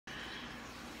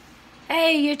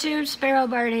Hey YouTube,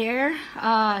 Sparrowbird here.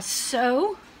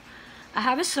 So I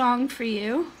have a song for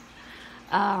you.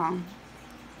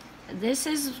 This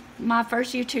is my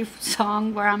first YouTube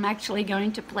song where I'm actually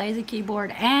going to play the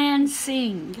keyboard and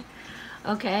sing.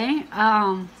 Okay.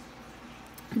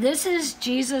 This is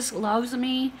Jesus Loves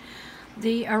Me,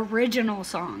 the original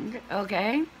song.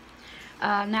 Okay.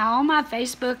 Now on my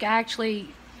Facebook, I actually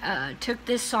took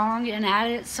this song and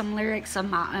added some lyrics of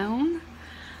my own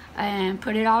and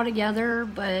put it all together,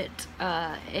 but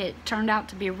it turned out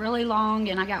to be really long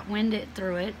and I got winded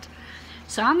through it.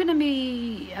 So I'm going to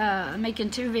be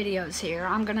making two videos here.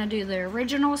 I'm going to do the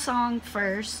original song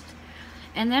first,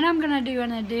 and then I'm going to do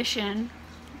an edition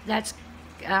that's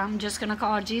I'm just going to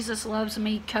call Jesus Loves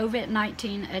Me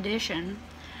COVID-19 edition.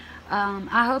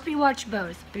 I hope you watch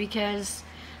both because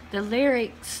the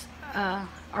lyrics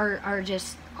are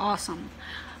just awesome.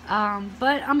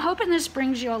 But I'm hoping this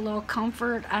brings you a little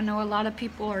comfort. I know a lot of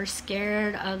people are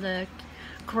scared of the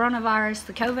coronavirus,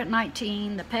 the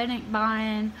COVID-19, the panic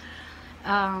buying, so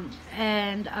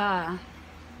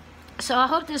I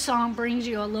hope this song brings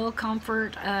you a little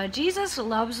comfort. Jesus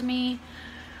Loves Me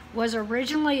was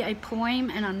originally a poem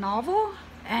in a novel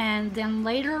and then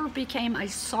later became a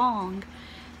song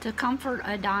to comfort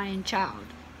a dying child.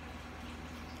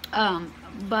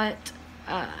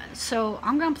 So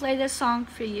I'm going to play this song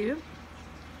for you.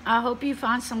 I hope you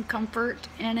find some comfort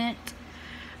in it.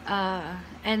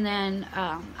 And then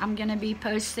I'm going to be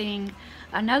posting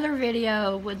another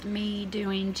video with me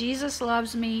doing Jesus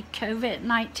Loves Me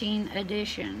COVID-19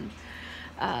 edition.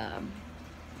 Yeah,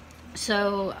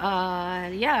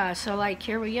 so like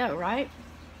here we go, right?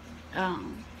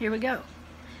 Here we go.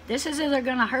 This is either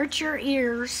going to hurt your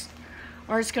ears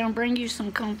or it's going to bring you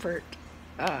some comfort.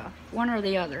 One or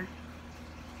the other.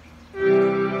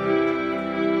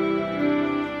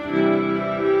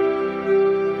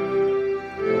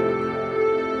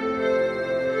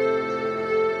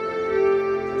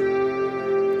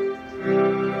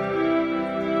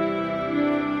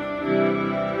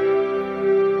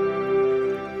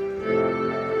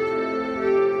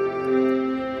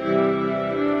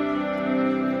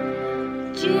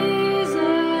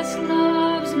 Jesus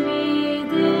loves me,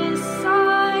 this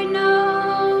I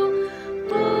know,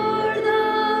 for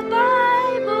the Bible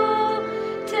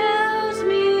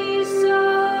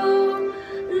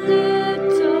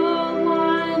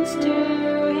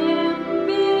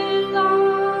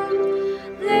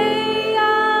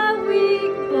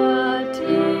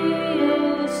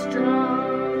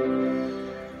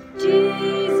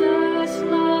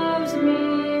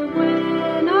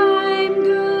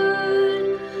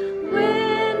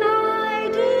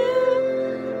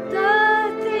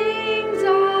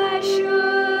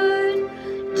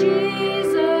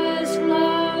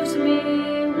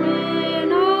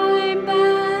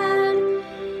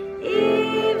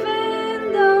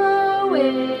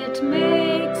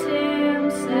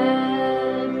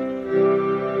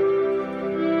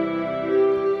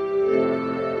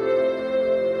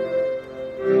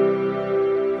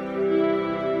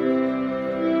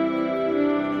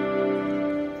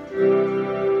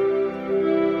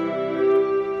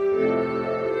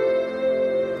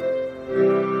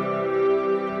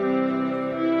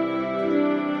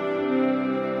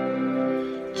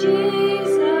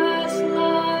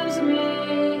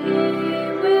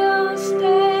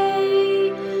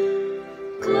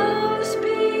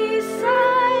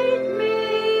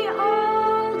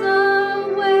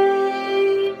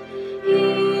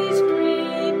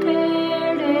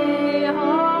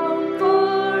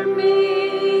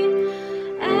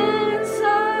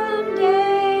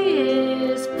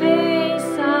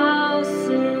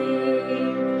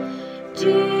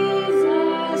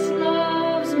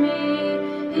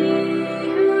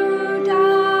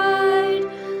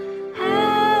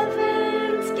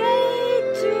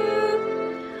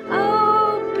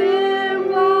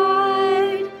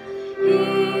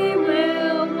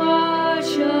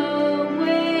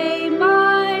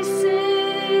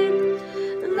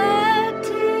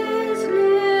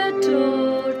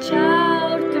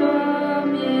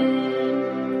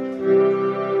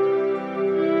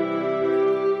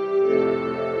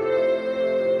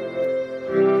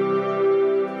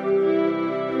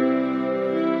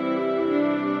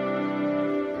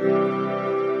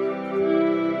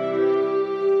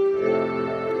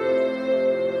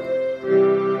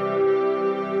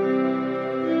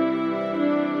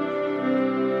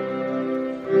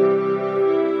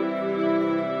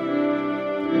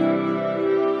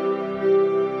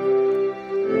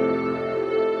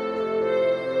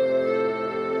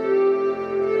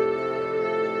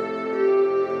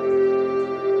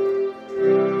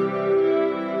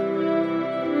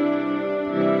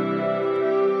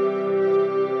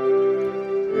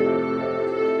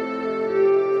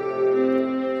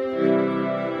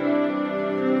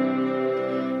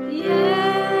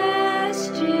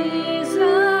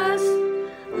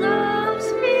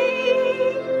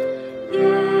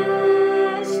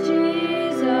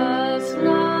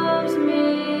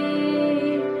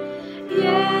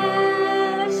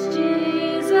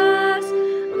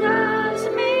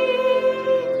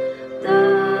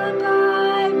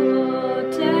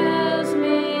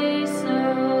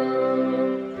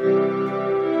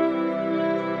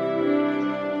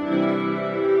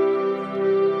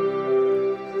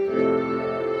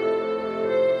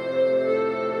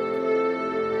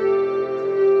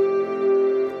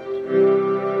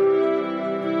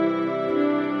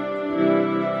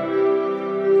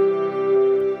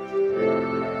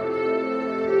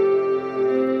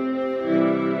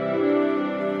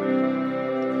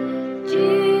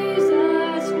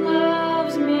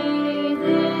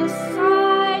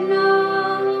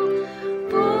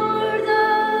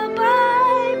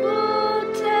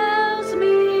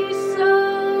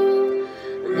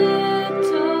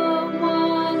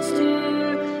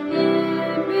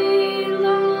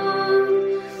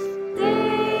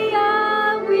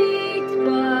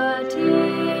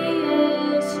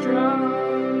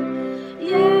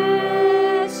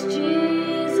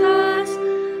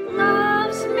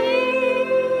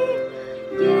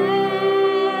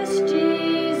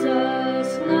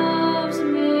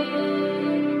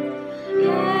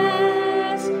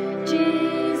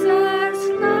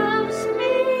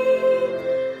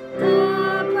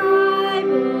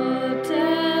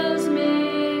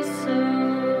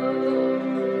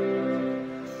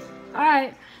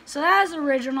So that is the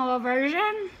original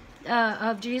version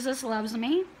of Jesus Loves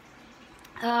Me.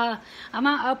 I'm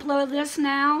going to upload this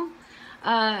now.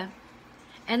 And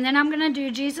then I'm going to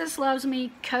do Jesus Loves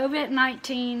Me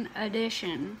COVID-19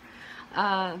 edition.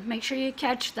 Make sure you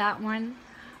catch that one.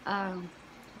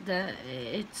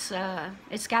 It's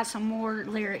got some more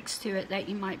lyrics to it that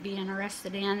you might be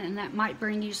interested in, and that might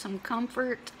bring you some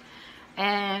comfort.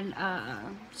 And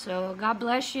so God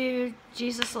bless you.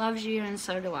 Jesus loves you, and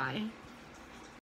so do I.